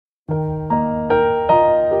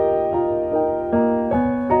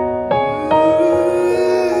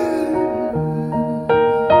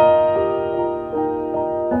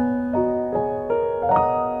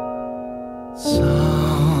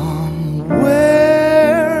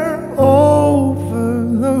Somewhere over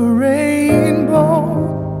the rainbow,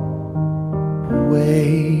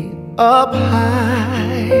 way up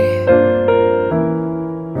high,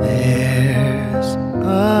 there's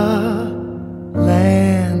a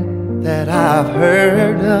land that I've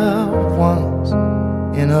heard of once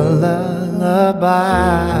in a lullaby.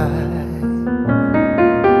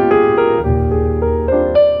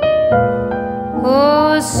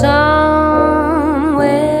 Oh, somewhere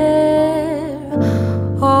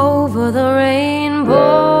over the rainbow,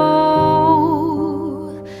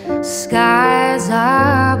 skies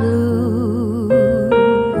are blue,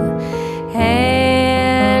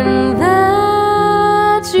 and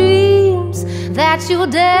the dreams that you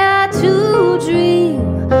dare to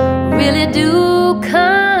dream really do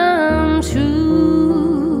come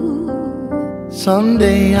true.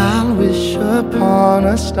 Someday I'll wish upon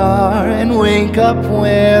a star and wake up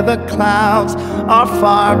where the clouds are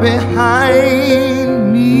far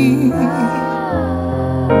behind me,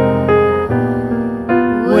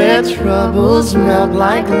 where troubles melt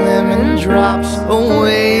like lemon drops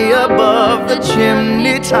away above the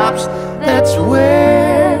chimney tops. That's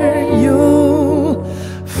where you'll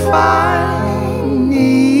find me.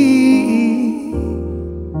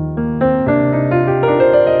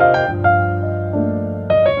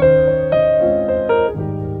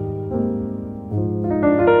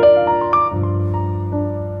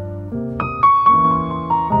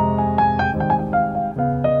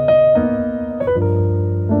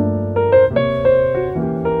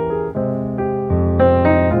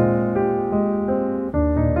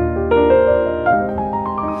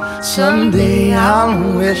 Someday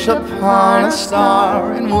I'll wish upon a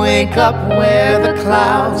star and wake up where the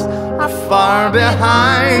clouds are far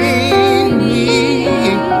behind me.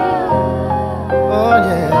 Oh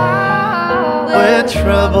yeah, where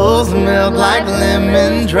troubles melt like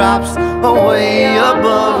lemon drops away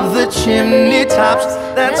above the chimney tops.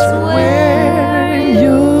 That's where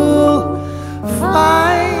you'll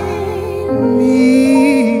find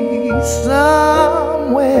me.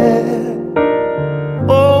 Somewhere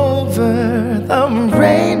over the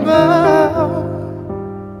rainbow,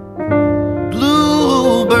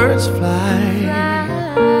 bluebirds fly,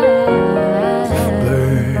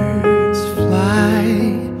 birds fly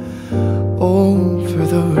over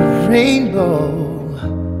the rainbow.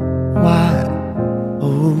 Why,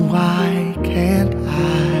 oh why can't I?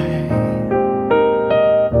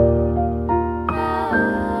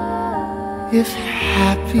 If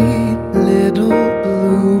happy little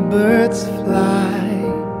bluebirds fly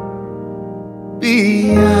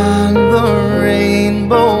beyond the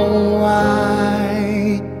rainbow,